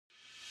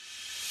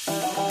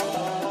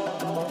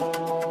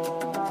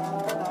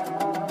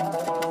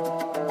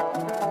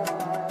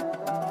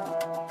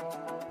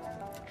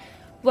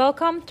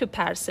Welcome to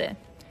Parse,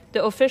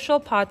 the official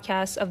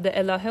podcast of the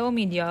Elahe o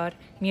Midyar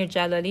Mir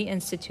Jalali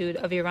Institute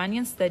of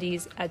Iranian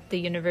Studies at the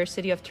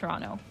University of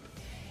Toronto.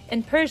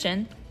 In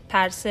Persian,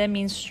 Parse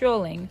means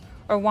strolling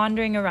or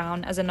wandering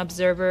around as an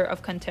observer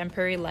of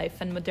contemporary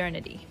life and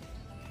modernity.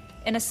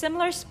 In a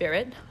similar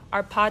spirit,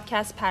 our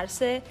podcast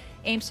Parse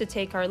aims to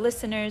take our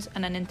listeners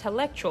on an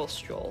intellectual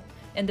stroll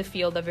in the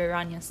field of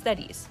Iranian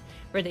studies,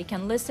 where they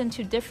can listen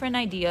to different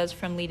ideas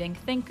from leading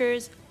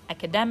thinkers,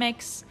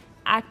 academics,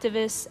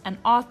 activists, and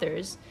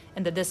authors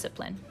in the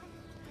discipline.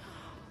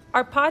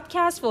 Our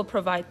podcast will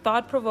provide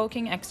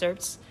thought-provoking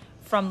excerpts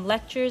from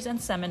lectures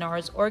and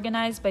seminars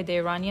organized by the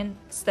Iranian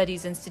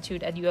Studies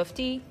Institute at U of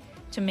T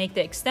to make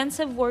the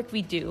extensive work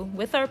we do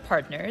with our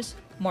partners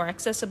more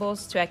accessible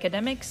to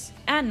academics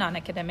and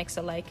non-academics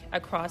alike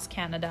across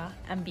Canada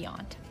and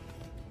beyond.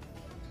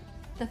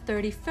 The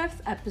 35th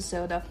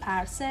episode of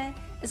Parse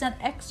is an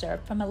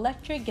excerpt from a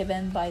lecture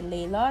given by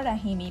Leila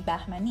Rahimi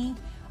Bahmany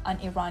on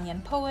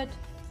Iranian poet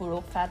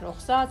Forugh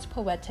Farrokhzad's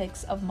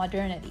Poetics of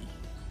Modernity.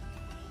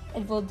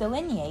 It will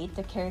delineate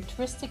the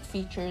characteristic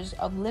features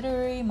of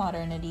literary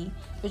modernity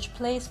which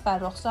place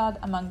Farrokhzad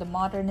among the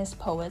modernist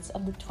poets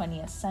of the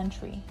 20th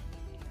century.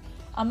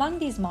 Among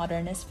these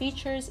modernist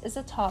features is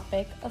the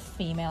topic of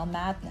female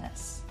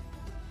madness.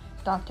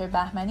 Dr.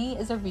 Bahmany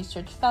is a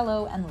research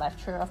fellow and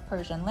lecturer of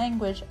Persian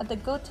language at the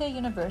Goethe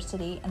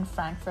University in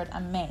Frankfurt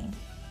am Main.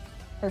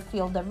 Her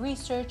field of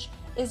research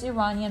is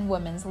Iranian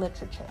women's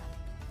literature.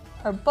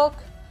 Her book,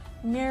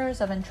 Mirrors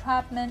of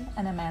Entrapment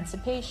and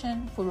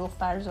Emancipation, Forugh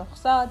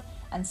Farrokhzad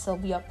and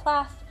Sylvia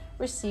Plath,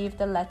 received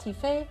the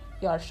Latife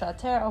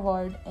Yarshater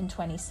Award in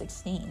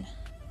 2016.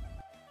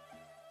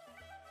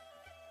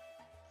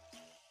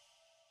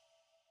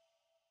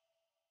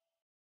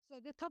 So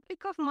the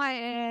topic of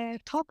my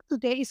talk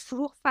today is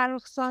Forugh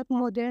Farrokhzad,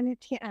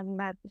 Modernity and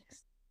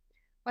Madness.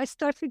 I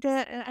start with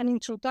an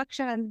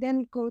introduction and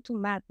then go to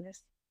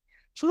madness.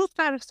 Forugh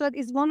Farrokhzad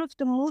is one of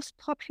the most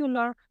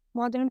popular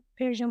modern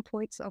Persian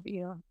poets of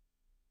Iran.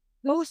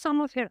 Though some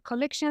of her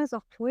collections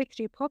of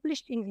poetry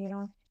published in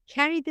Iran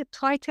carry the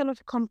title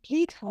of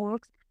complete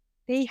works,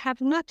 they have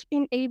not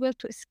been able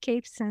to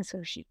escape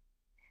censorship.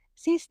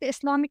 Since the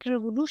Islamic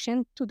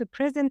Revolution to the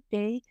present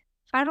day,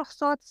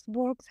 Farrokhzad's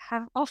works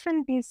have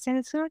often been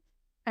censored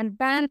and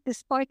banned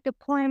despite the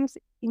poem's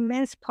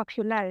immense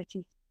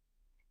popularity.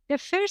 The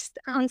first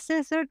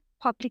uncensored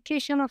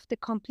publication of the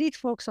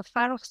complete works of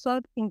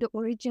Farrokhzad in the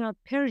original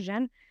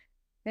Persian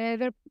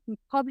were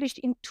published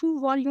in 2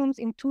 volumes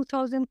in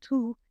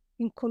 2002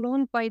 in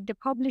Cologne by the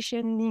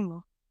publisher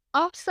Nemo.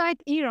 Outside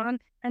Iran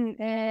and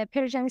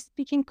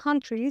Persian-speaking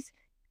countries,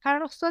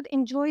 Farrokhzad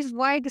enjoys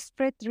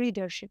widespread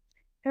readership.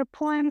 Her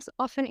poems,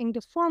 often in the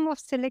form of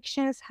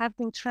selections, have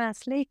been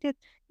translated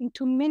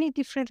into many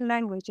different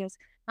languages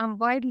and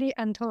widely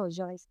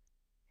anthologized.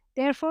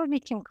 Therefore, we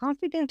can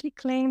confidently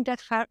claim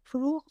that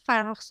Forugh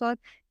Farrokhzad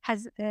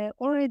has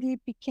already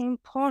become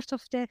part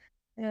of the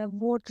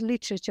world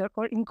literature,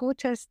 or in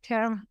Goethe's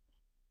term,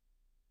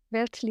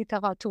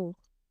 Weltliteratur.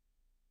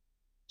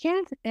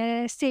 Ken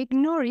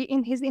Seignori,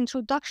 in his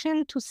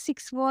introduction to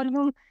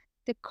 6th-volume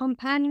The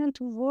Companion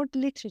to World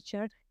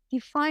Literature,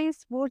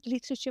 defines world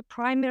literature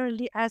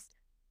primarily as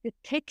the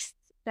texts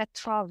that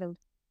travel.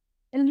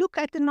 And look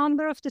at the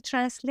number of the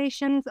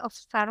translations of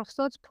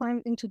Farrokhzad's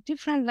poems into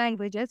different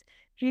languages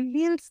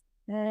reveals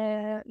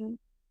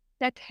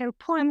that her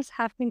poems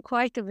have been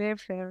quite a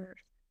wayfarer,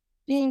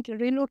 being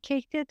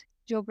relocated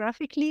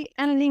geographically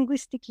and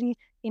linguistically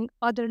in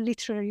other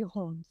literary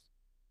homes.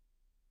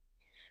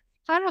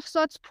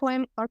 Farrokhzad's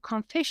poems are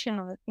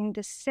confessional in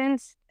the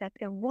sense that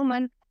a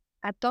woman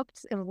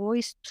adopts a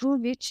voice through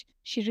which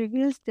she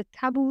reveals the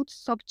taboo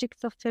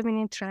subjects of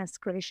feminine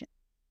transgression,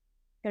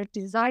 her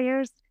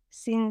desires,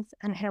 sins,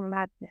 and her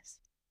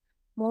madness.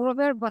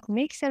 Moreover, what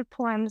makes her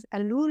poems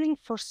alluring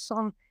for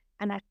some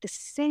and at the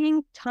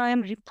same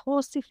time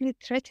repulsively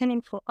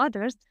threatening for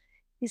others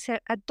is her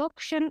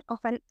adoption of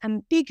an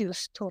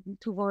ambiguous tone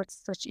towards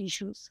such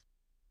issues.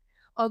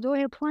 Although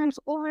her poems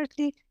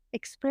overtly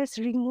express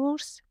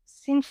remorse,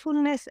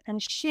 sinfulness, and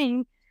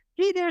shame,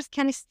 readers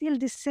can still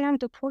discern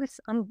the poet's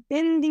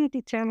unbending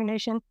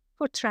determination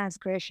for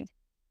transgression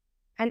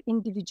and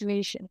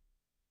individuation.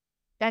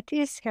 That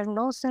is her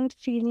nascent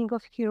feeling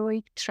of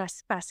heroic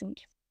trespassing.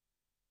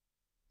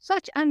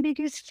 Such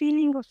ambiguous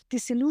feeling of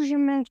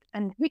disillusionment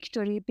and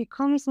victory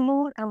becomes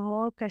more and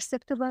more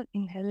perceptible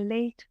in her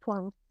late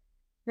poems,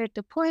 where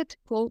the poet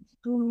goes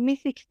through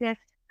mythic death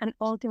and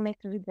ultimate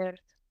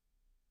rebirth.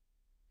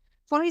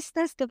 For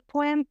instance, the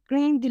poem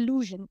Green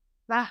Delusion,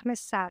 Wahm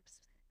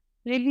Sabz,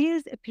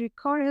 reveals a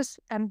precarious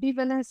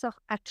ambivalence of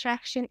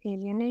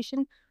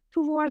attraction-alienation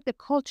toward the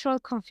cultural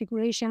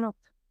configuration of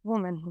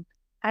womanhood,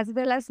 as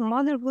well as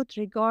motherhood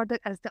regarded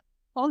as the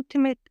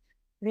ultimate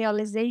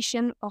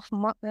realization of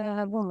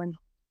womanhood.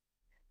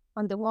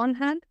 On the one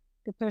hand,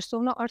 the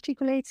persona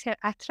articulates her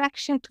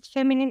attraction to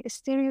feminine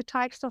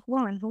stereotypes of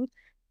womanhood,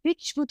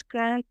 which would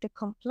grant the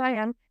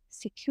compliant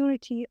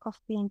security of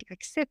being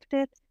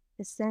accepted,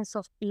 a sense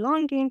of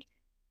belonging,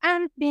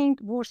 and being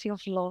worthy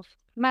of love,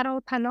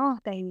 مرا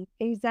پناه دهید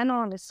ای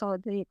زنان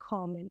ساده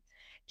کامل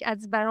که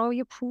از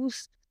برای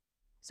پوست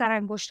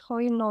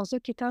سرانگشت‌های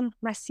نازکتان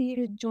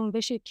مسیر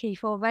جنبش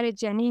کیفاور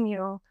جنینی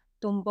را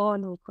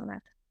دنبال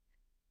می‌کند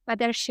و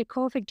در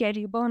شکاف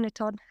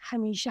گریبانتان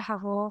همیشه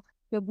هوا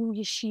به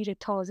بوی شیر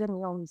تازه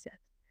می‌آمیزد.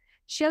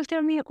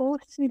 Shelter me, O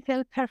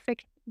simple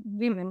perfect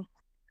women,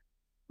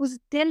 whose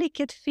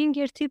delicate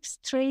fingertips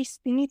trace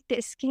beneath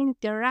the skin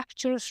the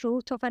rapturous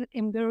root of an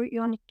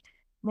embryonic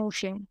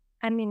motion,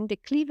 and in the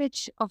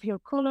cleavage of your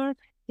color,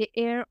 the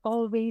air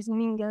always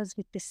mingles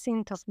with the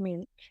scent of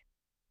milk.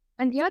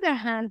 On the other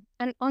hand,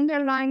 an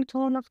underlying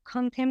tone of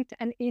contempt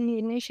and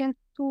alienation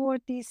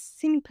toward these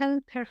simple,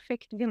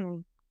 perfect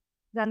women,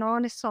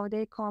 زنان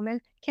ساده کامل,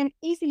 can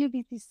easily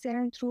be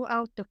discerned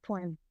throughout the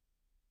poem.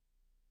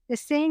 The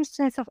same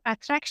sense of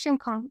attraction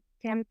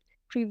contempt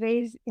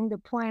prevails in the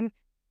poem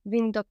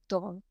Wind of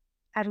Dawn,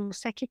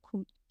 عروسک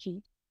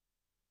کوکی.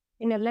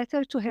 In a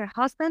letter to her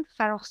husband,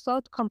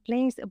 Farrokhzad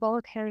complains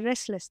about her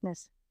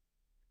restlessness.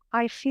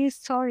 I feel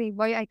sorry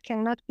why I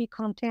cannot be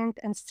content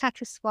and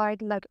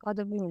satisfied like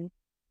other women.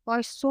 Why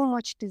so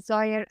much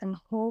desire and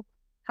hope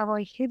have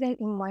I hidden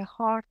in my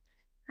heart,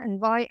 and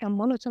why a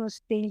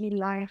monotonous daily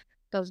life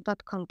does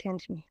not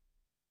content me.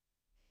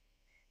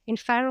 In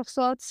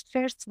Farrokhzad's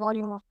first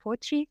volume of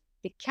poetry,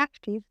 The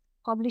Captive,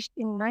 published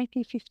in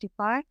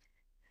 1955,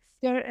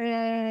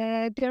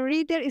 the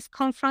reader is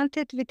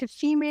confronted with a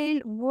female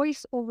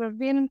voice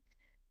overwhelmed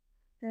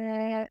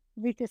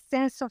with a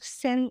sense of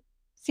sin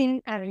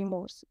and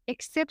remorse,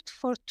 except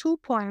for two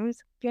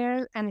poems,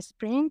 Girl and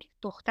Spring,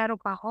 دختر و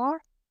بهار,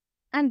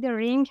 and The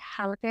Ring,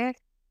 حلقه,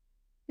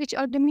 which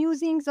are the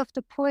musings of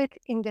the poet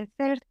in the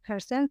third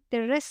person.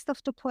 The rest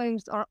of the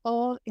poems are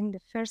all in the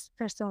first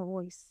person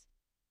voice.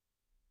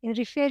 In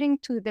referring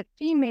to the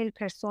female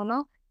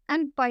persona,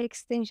 and by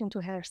extension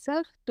to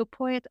herself, the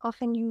poet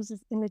often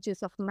uses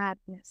images of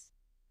madness.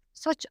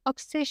 Such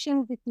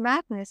obsession with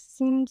madness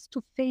seems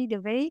to fade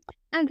away,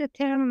 and the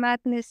term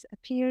madness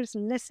appears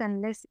less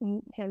and less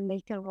in her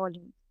later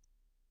volumes.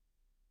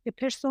 The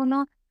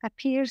persona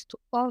appears to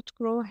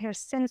outgrow her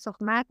sense of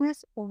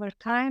madness over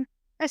time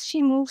as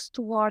she moves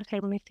toward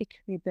her mythic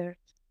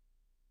rebirth.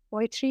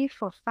 Poetry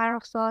for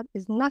Farrokhzad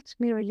is not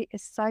merely a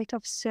site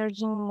of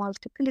surging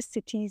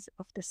multiplicities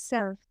of the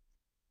self,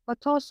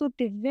 but also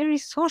the very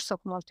source of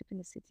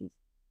multiplicities.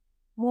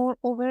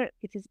 Moreover,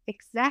 it is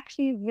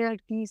exactly where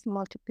these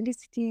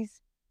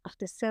multiplicities of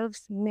the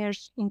selves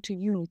merge into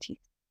unity.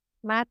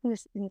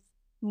 Madness is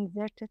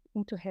inserted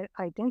into her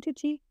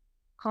identity,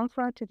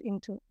 confronted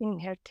in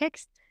her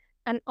text,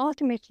 and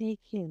ultimately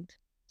healed,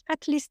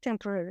 at least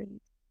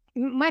temporarily.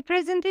 My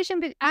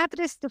presentation will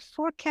address the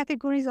four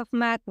categories of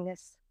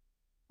madness.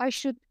 I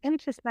should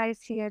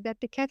emphasize here that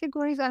the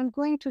categories I'm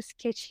going to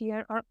sketch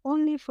here are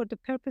only for the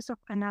purpose of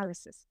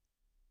analysis.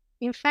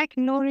 In fact,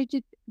 no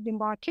rigid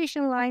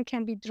demarcation line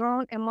can be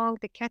drawn among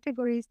the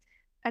categories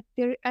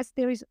as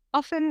there is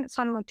often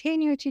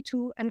simultaneity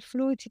to and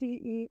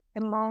fluidity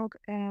among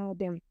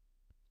them.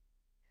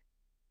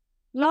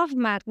 Love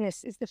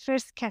madness is the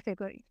first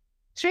category.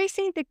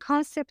 Tracing the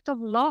concept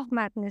of love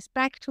madness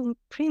back to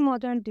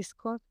pre-modern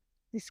discourse,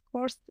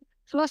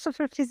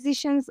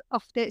 philosopher-physicians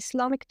of the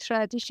Islamic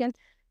tradition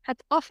had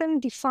often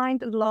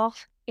defined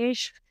love,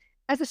 ishq,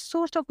 as a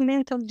sort of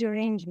mental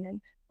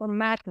derangement or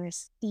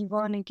madness,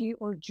 divanagi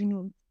or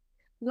junun.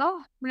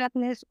 Love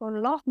madness or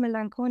love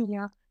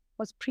melancholia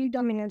was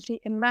predominantly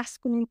a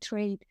masculine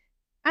trait,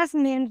 as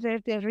men were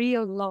the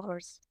real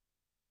lovers.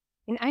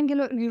 In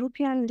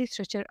Anglo-European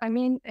literature, I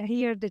mean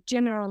here the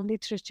general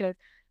literature,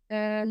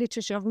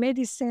 literature of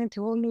medicine,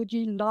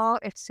 theology, law,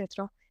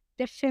 etc.,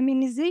 the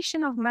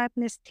feminization of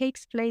madness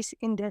takes place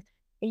in the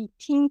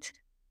 18th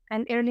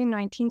and early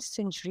 19th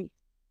century.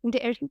 In the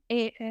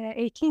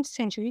 18th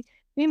century,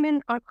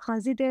 women are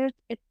considered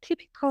a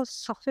typical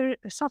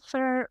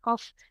sufferer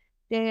of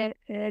the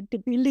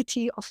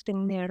debility of the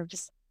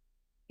nerves.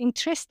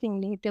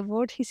 Interestingly, the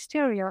word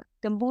hysteria,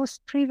 the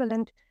most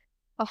prevalent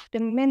of the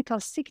mental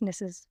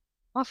sicknesses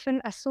often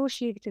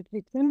associated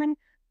with women,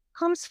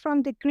 comes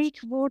from the Greek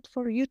word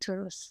for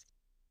uterus,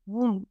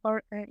 womb,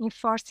 or in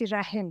Farsi,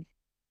 rahim.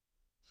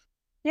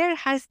 There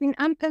has been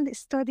ample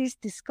studies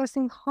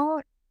discussing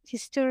how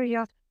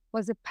hysteria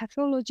was a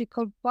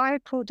pathological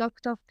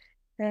byproduct of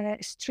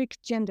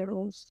strict gender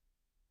roles.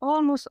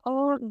 Almost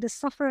all the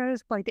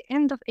sufferers by the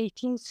end of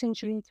 18th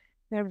century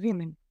were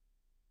women.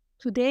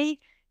 Today,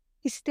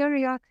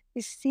 hysteria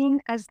is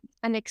seen as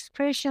an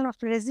expression of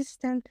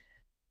resistance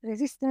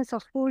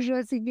of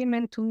bourgeoisie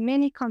women to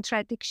many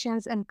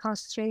contradictions and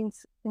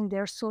constraints in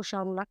their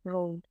social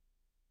role.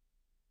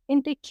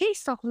 In the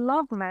case of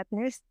love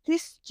madness,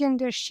 this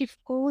gender shift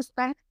goes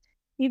back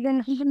even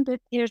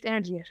 100 years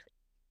earlier.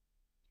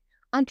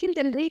 Until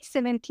the late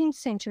 17th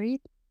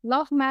century,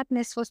 love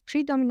madness was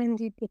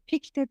predominantly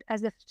depicted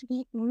as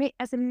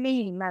a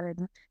male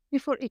malady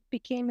before it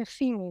became a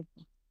female.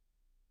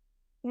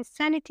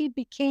 Insanity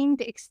became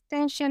the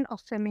extension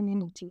of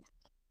femininity.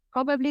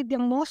 Probably the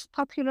most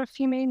popular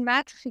female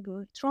mad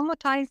figure,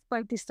 traumatized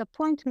by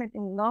disappointment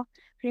in love,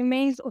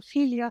 remains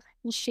Ophelia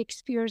in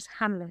Shakespeare's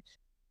Hamlet.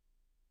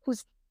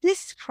 whose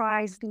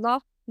disprized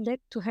love led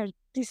to her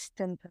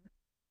distemper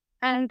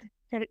and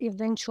her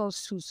eventual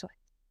suicide.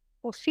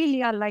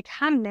 Ophelia, like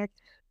Hamlet,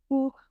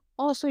 who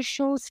also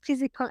shows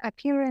physical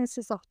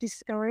appearances of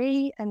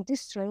disarray and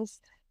distress,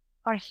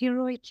 are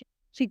heroic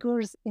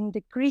figures in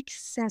the Greek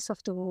sense of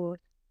the word.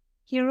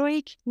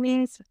 Heroic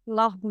means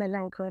love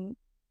melancholy.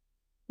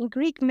 In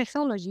Greek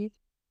mythology,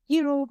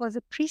 Hero was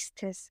a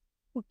priestess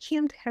who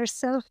killed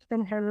herself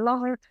when her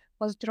lover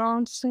was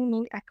drowned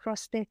swimming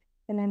across the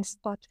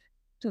Hellespont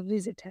to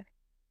visit her.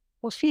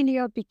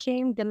 Ophelia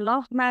became the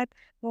love-mad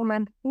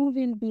woman who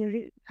will be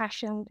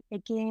refashioned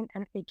again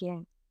and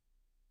again.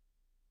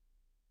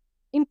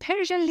 In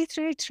Persian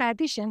literary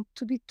tradition,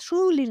 to be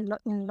truly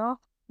in love,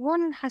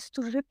 one has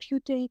to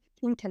repudiate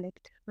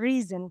intellect,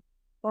 reason,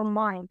 or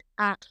mind,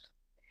 aql,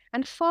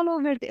 and follow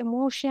where the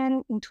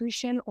emotion,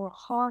 intuition, or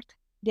heart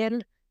there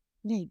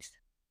leads.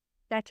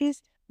 That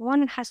is,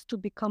 one has to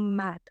become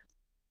mad.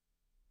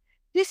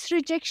 This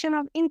rejection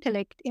of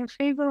intellect in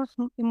favor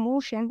of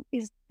emotion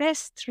is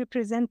best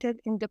represented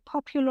in the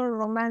popular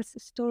romance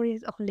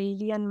stories of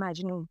Leila and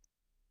Majnun.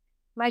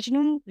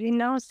 Majnun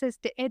renounces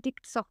the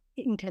edicts of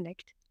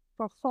intellect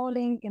for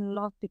falling in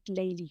love with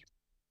Leila.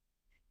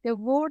 The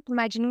word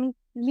Majnun,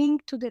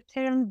 linked to the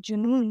term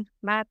Junun,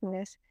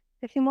 madness,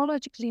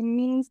 etymologically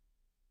means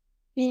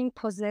being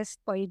possessed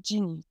by a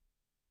genie.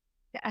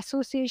 The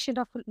association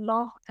of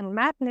love and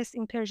madness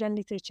in Persian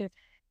literature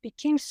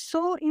became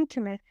so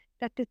intimate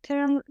that the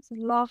terms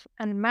love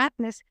and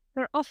madness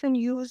were often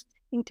used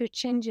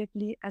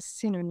interchangeably as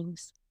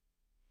synonyms.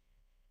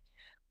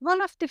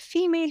 One of the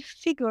female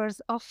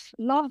figures of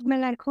love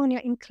melancholia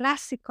in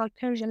classical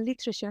Persian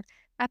literature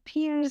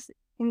appears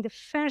in the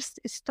first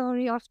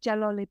story of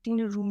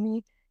Jalaluddin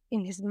Rumi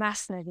in his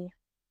Masnavi.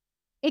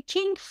 A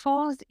king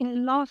falls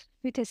in love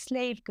with a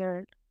slave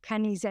girl,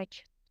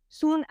 Kanizek.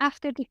 Soon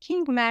after the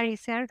king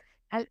marries her,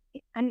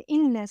 an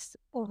illness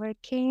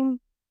overcame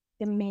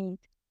the maid.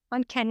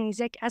 آن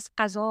کنیزک از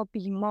قضا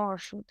بیمار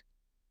شد.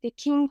 The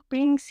king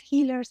brings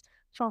healers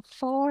from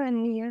far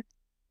and near,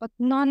 but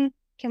none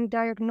can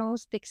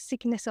diagnose the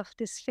sickness of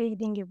this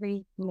fading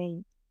away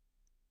maid.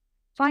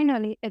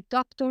 Finally, a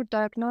doctor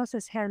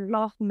diagnoses her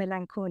love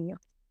melancholia.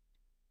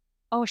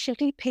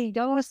 عاشقی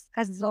پیداست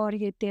از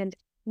زاری دل،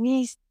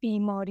 نیست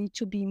بیماری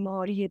چو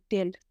بیماری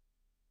دل.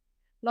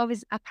 Love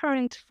is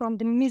apparent from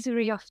the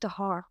misery of the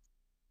heart.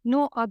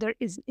 No other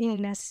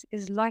illness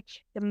is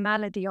like the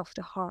malady of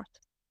the heart.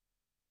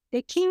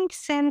 The king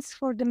sends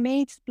for the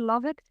maid's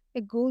beloved,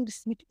 a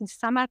goldsmith in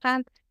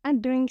Samarkand,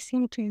 and brings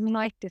him to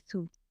unite the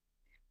two.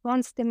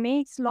 Once the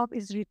maid's love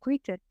is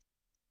requited,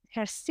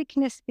 her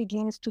sickness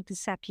begins to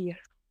disappear.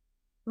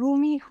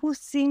 Rumi, who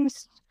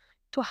seems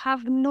to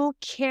have no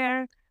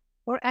care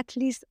or at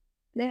least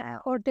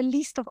the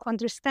least of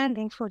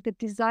understanding for the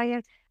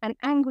desire and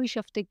anguish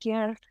of the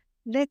girl,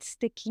 lets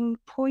the king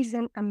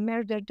poison and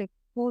murder the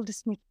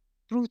goldsmith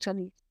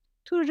brutally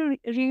to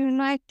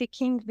reunite the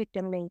king with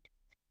the maid,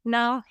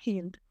 now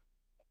healed.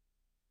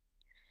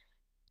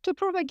 To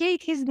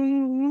propagate his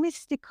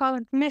mystical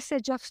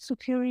message of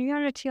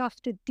superiority of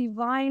the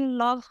divine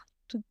love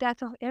to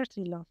that of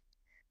earthly love,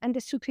 and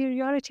the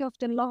superiority of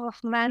the love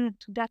of man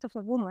to that of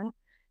a woman,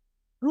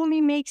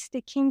 Rumi makes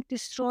the king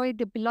destroy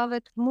the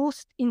beloved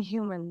most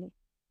inhumanly,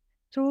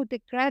 through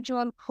the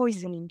gradual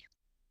poisoning.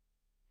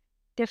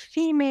 The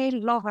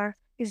female lover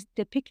is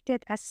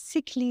depicted as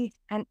sickly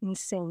and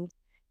insane,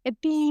 a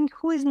being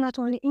who is not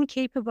only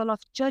incapable of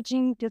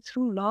judging the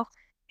true love,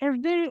 her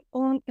very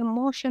own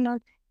emotional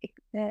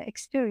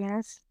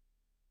experience,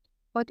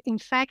 but in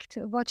fact,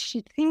 what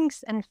she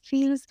thinks and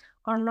feels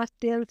are not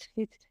dealt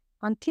with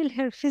until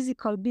her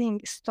physical being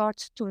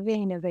starts to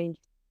wane away.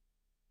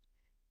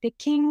 The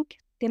king,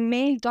 the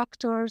male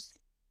doctors,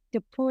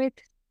 the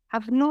poet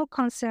have no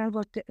concern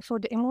for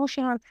the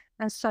emotional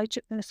and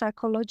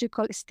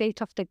psychological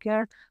state of the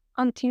girl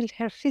until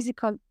her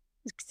physical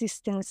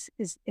existence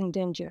is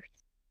endangered.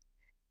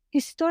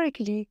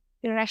 Historically,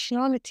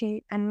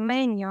 irrationality and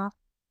mania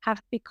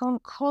have become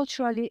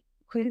culturally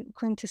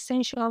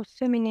quintessential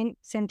feminine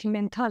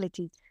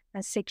sentimentality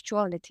and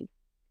sexuality.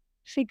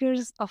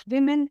 Figures of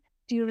women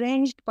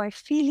deranged by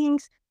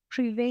feelings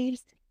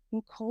prevails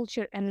in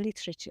culture and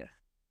literature.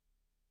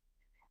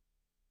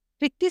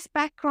 With this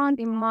background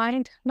in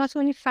mind, not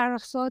only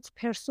Farrokhzad's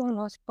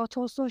personas, but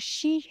also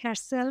she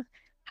herself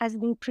has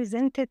been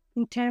presented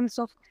in terms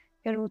of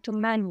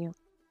erotomania,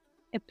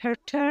 a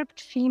perturbed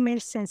female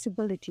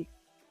sensibility.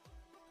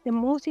 The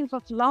motive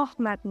of love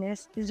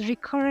madness is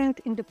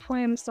recurrent in the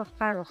poems of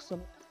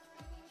Farrokhzad.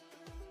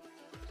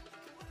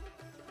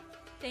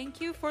 Thank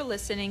you for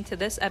listening to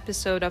this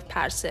episode of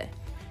Parse.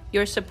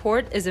 Your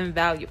support is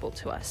invaluable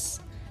to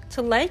us.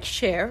 To like,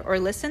 share, or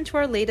listen to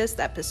our latest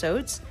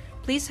episodes,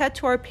 please head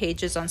to our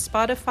pages on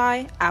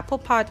Spotify, Apple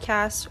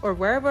Podcasts, or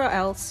wherever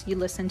else you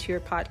listen to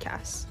your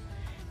podcasts.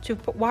 To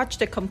watch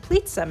the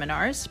complete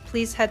seminars,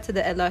 please head to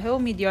the Elahe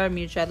Midyar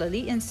Mir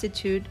Jalali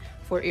Institute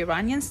for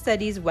Iranian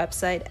Studies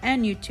website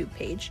and YouTube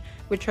page,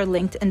 which are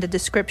linked in the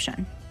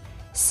description.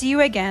 See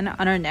you again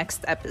on our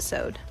next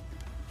episode.